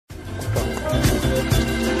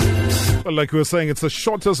Well, like we were saying, it's the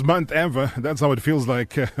shortest month ever. That's how it feels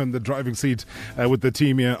like in the driving seat with the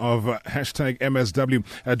team here of hashtag MSW.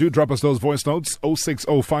 Do drop us those voice notes,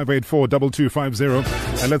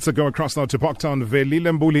 060-584-2250. And let's go across now to Parktown.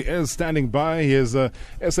 Velile Mbuli is standing by. He is a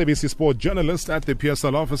SABC Sport journalist at the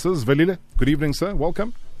PSL offices. Velile, good evening, sir.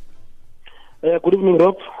 Welcome. Good evening,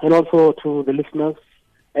 Rob, and also to the listeners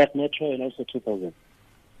at Metro and also 2000.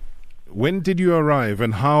 When did you arrive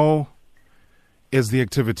and how is the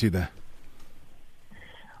activity there?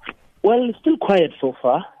 Well, it's still quiet so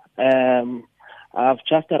far. I've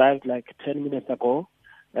just arrived like 10 minutes ago.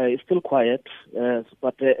 It's still quiet,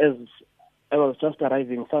 but as I was just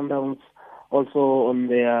arriving, Sundowns also on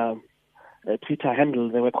their Twitter handle,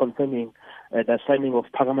 they were confirming the signing of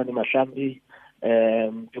Pagamani Mahlambi,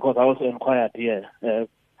 because I also inquired here.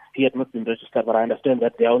 He had not been registered, but I understand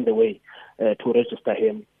that they are on the way to register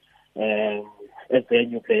him as their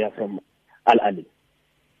new player from Al Ali.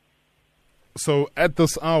 So at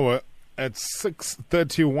this hour, at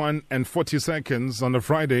 6:31 and 40 seconds on a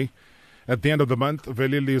Friday, at the end of the month,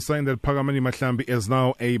 Velile is saying that Pagamani Mahlambi is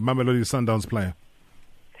now a Mamelodi Sundowns player.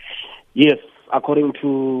 Yes, according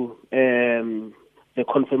to the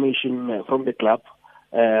confirmation from the club,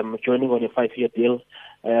 joining on a 5-year deal.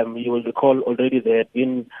 You will recall already there had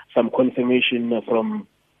been some confirmation from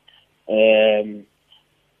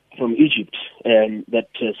Egypt that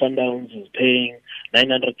Sundowns is paying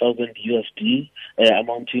 900,000 USD,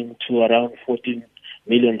 amounting to around 14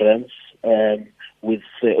 million rands, with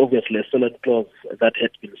obviously a solid clause that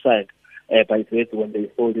had been signed by Zed when they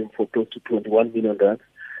sold him for close to 21 million rands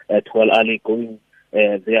to Al Ali, going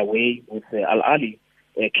their way with Al Ali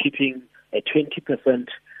keeping a 20%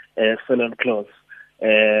 sell-on clause.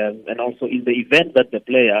 And also in the event that the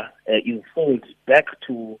player is sold back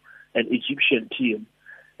to an Egyptian team,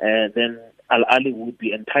 then Al Ali would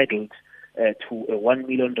be entitled to a 1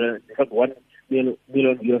 million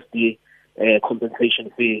USD compensation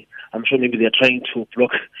fee. I'm sure maybe they're trying to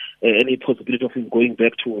block any possibility of him going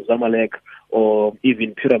back to Zamalek or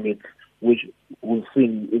even Pyramids, which we've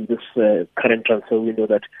seen in this current transfer window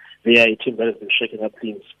that they are a team that has been shaking up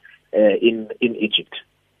things in Egypt.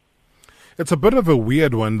 It's a bit of a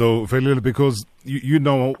weird one, though, Velile, because you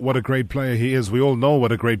know what a great player he is. We all know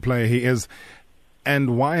what a great player he is.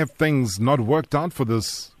 And why have things not worked out for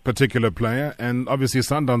this particular player? And obviously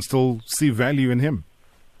Sundowns still see value in him.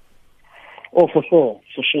 Oh, for sure,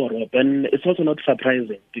 Rob. And it's also not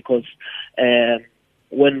surprising because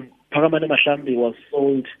when Pagamani Mahlambi was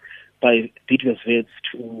sold by Didier Wits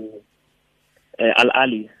to Al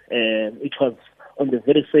Ali, it was on the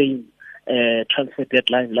very same transfer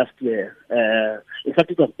deadline last year. In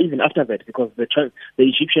fact, it was even after that because the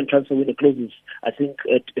Egyptian transfer window closes, I think,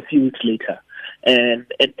 a few weeks later. And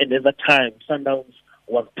at that time, Sundowns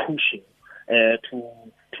was pushing to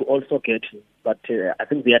also get him. But I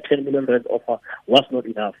think their 10 million rand offer was not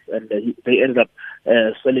enough, and they ended up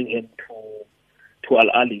selling him to Al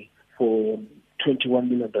Ali for 21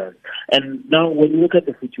 million rand. And now when you look at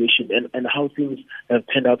the situation and how things have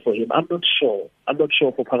turned out for him, I'm not sure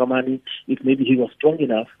for Pagamani if maybe he was strong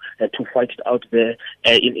enough to fight it out there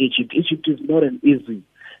in Egypt. Egypt is not an easy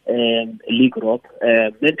league, Rob.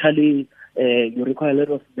 Mentally, you require a lot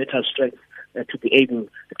of mental strength to be able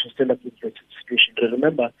to stand up in such a situation.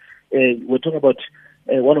 Remember, we're talking about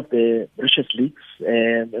one of the richest leagues,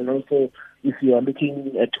 and also if you are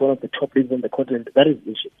looking at one of the top leagues on the continent, that is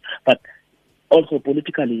Egypt. But also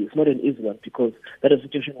politically, it's not an easy one because that is a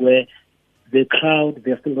situation where the crowd,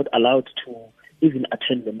 they are still not allowed to even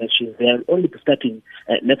attend the matches. They are only starting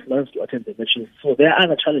next month to attend the matches. So there are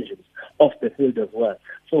other challenges off the field as well.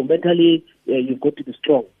 So mentally, you've got to be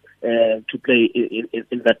strong to play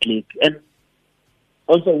in that league. And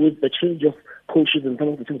also with the change of coaches and some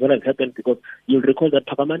of the things that have happened, because you'll recall that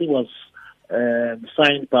Pagamani was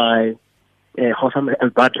signed by Hossam El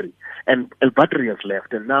Badri, and El Badri has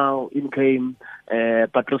left, and now in came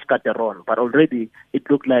Patrice Cateron. But already it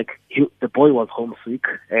looked like the boy was homesick.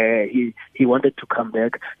 He wanted to come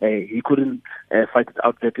back. He couldn't fight it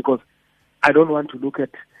out there because I don't want to look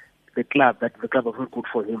at the club that the club was not good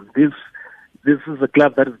for him. This is a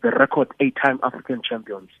club that is the record 8-time African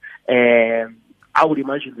champions. I would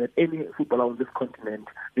imagine that any footballer on this continent,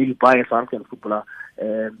 maybe biased South African footballer,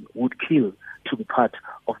 would kill to be part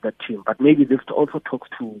of that team. But maybe this also talks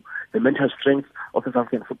to the mental strength of the South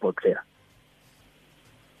African football player.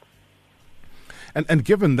 And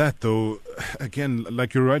given that, though, again,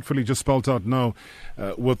 like you rightfully just spelled out now,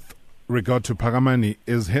 with regard to Pagamani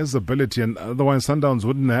is his ability, and otherwise Sundowns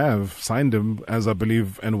wouldn't have signed him, as I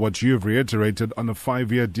believe, and what you've reiterated, on a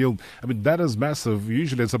 5-year deal. I mean, that is massive.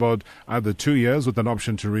 Usually it's about either 2 years with an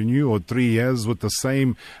option to renew or 3 years with the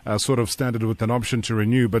same sort of standard with an option to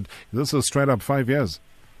renew, but this is straight up 5 years.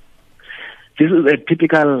 This is a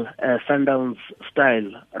typical Sundowns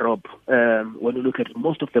style, Rob. When you look at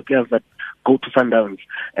most of the players that go to Sundowns,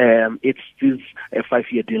 it's these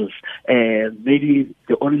 5-year deals. Maybe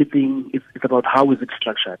the only thing is about how is it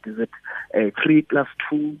structured. Is it 3 plus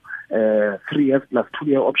 2, 3 years plus 2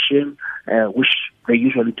 year option, which they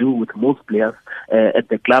usually do with most players at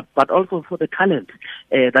the club, but also for the talent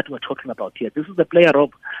that we're talking about here. This is a player,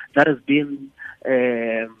 Rob, that has been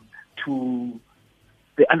to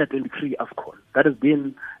the under-23 AFCON. That has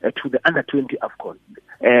been to the under-20 AFCON.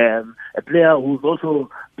 A player who's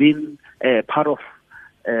also been part of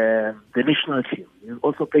the national team. He's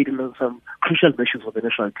also played in some crucial matches for the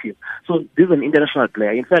national team. So this is an international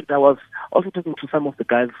player. In fact, I was also talking to some of the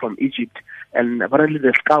guys from Egypt, and apparently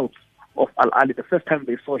the scouts of Al Ali, the first time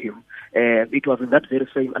they saw him, it was in that very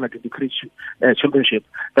same under-23 championship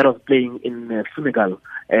that was playing in Senegal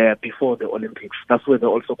before the Olympics. That's where they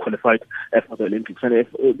also qualified for the Olympics. And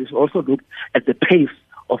if also look at the pace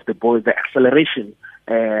of the ball, the acceleration,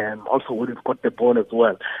 also when he's got the ball as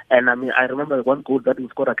well. And I mean, I remember one goal that he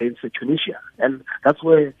scored against Tunisia, and that's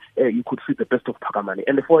where you could see the best of Pagamani.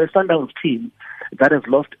 And for a Sundowns team that has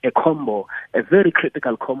lost a combo, a very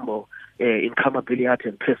critical combo, in Kama Biliat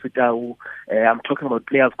and Presitau, I'm talking about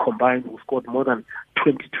players combined who scored more than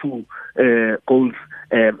 22 goals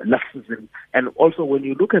last season. And also when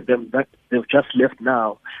you look at them, that they've just left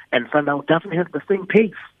now, and Sundowns doesn't have the same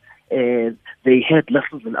pace they had last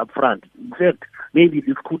season up front. In fact, maybe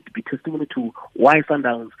this could be testimony to why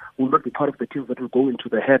Sundowns will not be part of the teams that will go into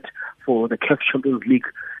the head for the CAF Champions League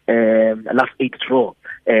last 8 draw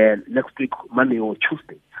next week, Monday or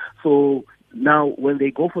Tuesday. So now, when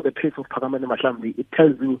they go for the pace of Pagamani Mahlambi, it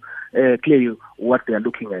tells you clearly what they are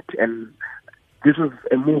looking at. And this is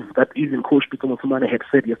a move that even Coach Peter Musumane had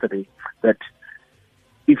said yesterday, that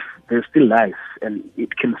if there's still life and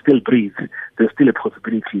it can still breathe, there's still a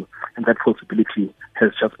possibility, and that possibility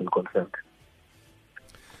has just been confirmed.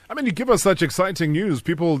 I mean, you give us such exciting news.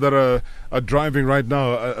 People that are driving right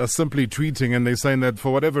now are simply tweeting, and they're saying that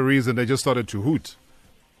for whatever reason they just started to hoot.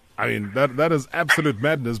 I mean, that is absolute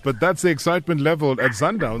madness, but that's the excitement level at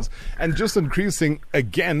Sundowns, and just increasing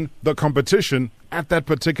again the competition at that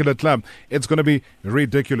particular club. It's going to be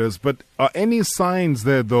ridiculous. But are any signs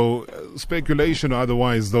there, though, speculation or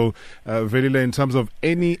otherwise, though, Velile, in terms of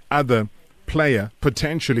any other player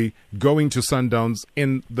potentially going to Sundowns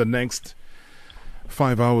in the next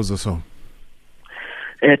 5 hours or so?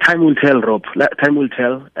 Time will tell, Rob. Time will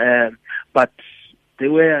tell. But the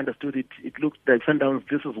way I understood it, it looked like Sundowns,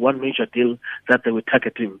 this is one major deal that they were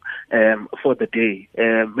targeting for the day.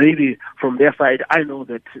 Maybe from their side, I know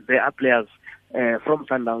that there are players from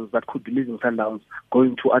Sundowns that could be leaving Sundowns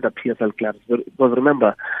going to other PSL clubs. Because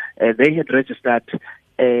remember, they had registered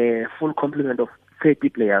a full complement of 30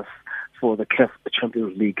 players for the CAF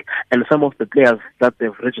Champions League. And some of the players that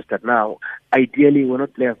they've registered now, ideally were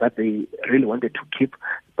not players that they really wanted to keep,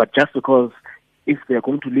 but just because if they are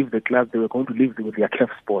going to leave the club, they were going to leave with their CAF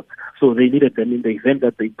spots. So they needed them in the event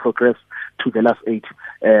that they progress to the last 8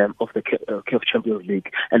 of the CAF Champions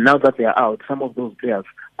League. And now that they are out, some of those players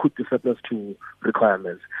could be surplus to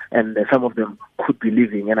requirements, and some of them could be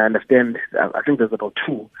leaving. And I understand, I think there's about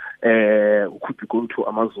 2 who could be going to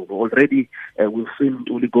Amazulu. Already, we've seen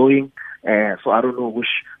Uli going, so I don't know which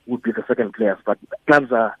would be the second players. But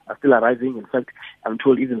clubs are still arriving. In fact, I'm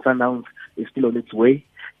told even Sundowns is still on its way.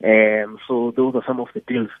 So those are some of the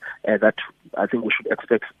deals that I think we should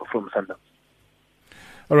expect from Sundowns.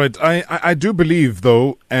 All right. I do believe,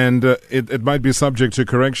 though, and it might be subject to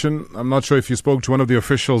correction. I'm not sure if you spoke to one of the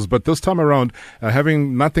officials, but this time around,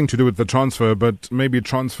 having nothing to do with the transfer, but maybe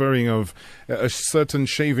transferring of a certain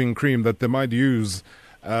shaving cream that they might use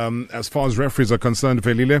as far as referees are concerned,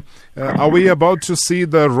 Velile. Are we about to see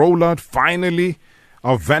the rollout, finally,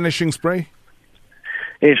 of vanishing spray?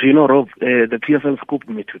 Yes, you know, Rob, the PSL scooped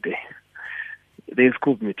me today. They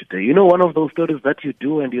scooped me today. You know, one of those stories that you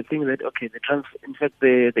do and you think that, okay, in fact,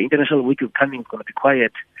 the international week is coming, it's going to be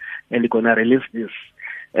quiet, and they're going to release this.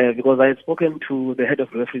 Because I had spoken to the head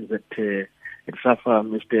of referees at SAFA,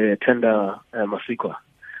 Mr. Tenda Masikwa,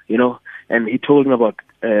 you know, and he told me about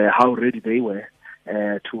how ready they were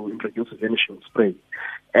to introduce a vanishing spray.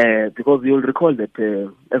 Because you'll recall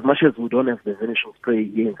that as much as we don't have the vanishing spray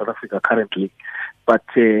here in South Africa currently, but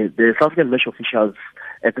the South African match officials,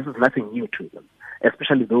 this is nothing new to them,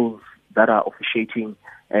 especially those that are officiating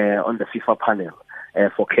on the FIFA panel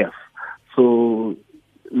for CAF. So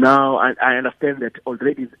now I understand that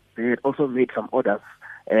already they had also made some orders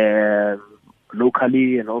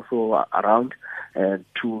locally and also around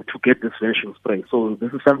to get this vanishing spray. So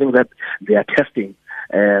this is something that they are testing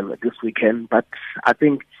this weekend. But I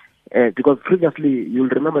think because previously you'll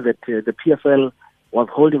remember that the PSL was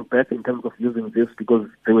holding back in terms of using this because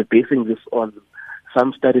they were basing this on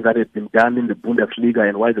some study that had been done in the Bundesliga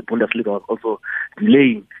and why the Bundesliga was also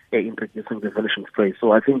delaying introducing the vanishing spray.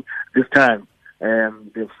 So I think this time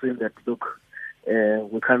they've seen that, look,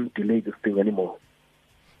 we can't delay this thing anymore.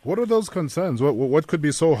 What are those concerns? What could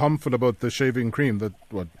be so harmful about the shaving cream that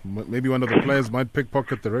maybe one of the players might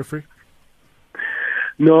pickpocket the referee?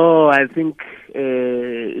 No, I think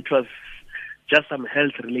it was just some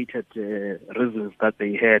health-related reasons that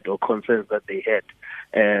they had or concerns that they had,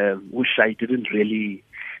 which I didn't really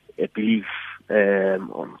believe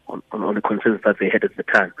on the concerns that they had at the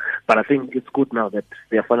time. But I think it's good now that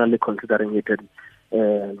they are finally considering it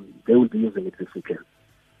and they will be using it this weekend.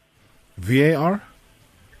 VAR?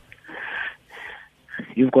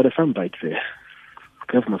 You've got a soundbite there.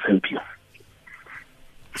 Kev must help you.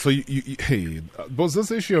 So, hey, boss, this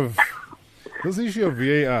issue of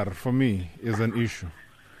VAR for me is an issue,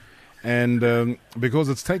 and because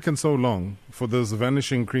it's taken so long for this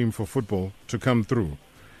vanishing cream for football to come through.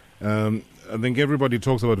 I think everybody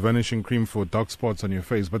talks about vanishing cream for dark spots on your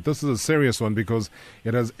face, but this is a serious one because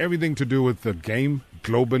it has everything to do with the game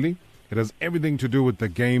globally. It has everything to do with the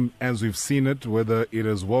game as we've seen it, whether it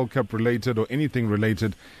is World Cup related or anything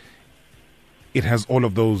related. It has all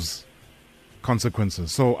of those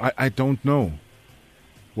consequences. So I don't know.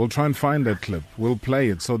 We'll try and find that clip. We'll play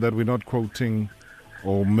it so that we're not quoting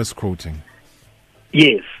or misquoting.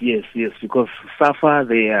 Yes, because SAFA,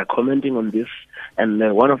 they are commenting on this, and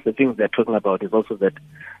one of the things they're talking about is also that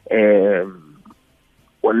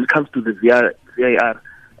when it comes to the VAR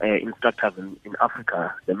instructors in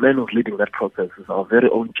Africa, the man who's leading that process is our very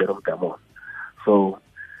own Jerome Damon. So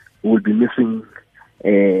we'll be missing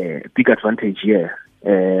a big advantage here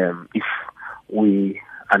if we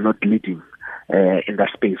are not leading in that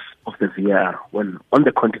space of the VAR, when on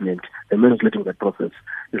the continent, the man who's leading that process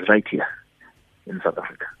is right here in South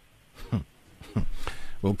Africa.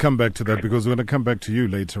 We'll come back to that because we're going to come back to you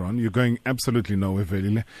later on. You're going absolutely nowhere,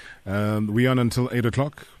 Velile. We're on until 8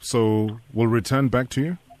 o'clock, so we'll return back to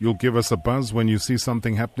you. You'll give us a buzz when you see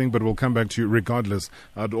something happening, but we'll come back to you regardless.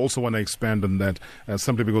 I'd also want to expand on that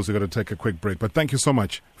simply because we've got to take a quick break. But thank you so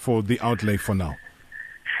much for the outlay for now.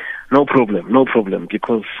 No problem,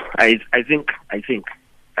 because I think I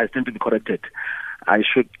stand to be corrected. I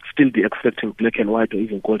should still be expecting black and white or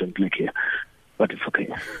even gold and black here, but it's okay.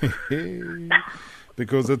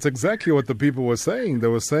 Because it's exactly what the people were saying. They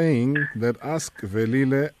were saying that ask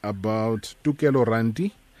Velile about Tukelo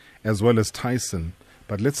Randi as well as Tyson,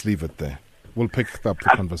 but let's leave it there. We'll pick up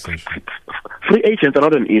the conversation. Free agents are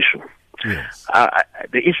not an issue. Yes.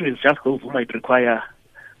 The issue is just those who might require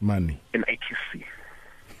money. An ITC.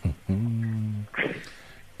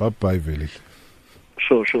 Bye-bye, Velile.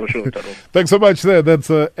 Sure. Thanks so much there. That's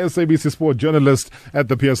SABC Sport journalist at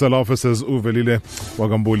the PSL offices, Velile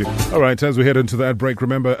Mbuli. All right, as we head into that break,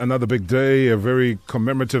 remember another big day, a very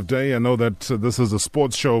commemorative day. I know that this is a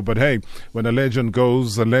sports show, but hey, when a legend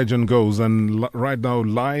goes, a legend goes. And right now,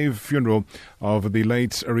 live funeral of the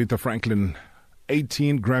late Aretha Franklin,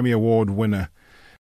 18 Grammy Award winner.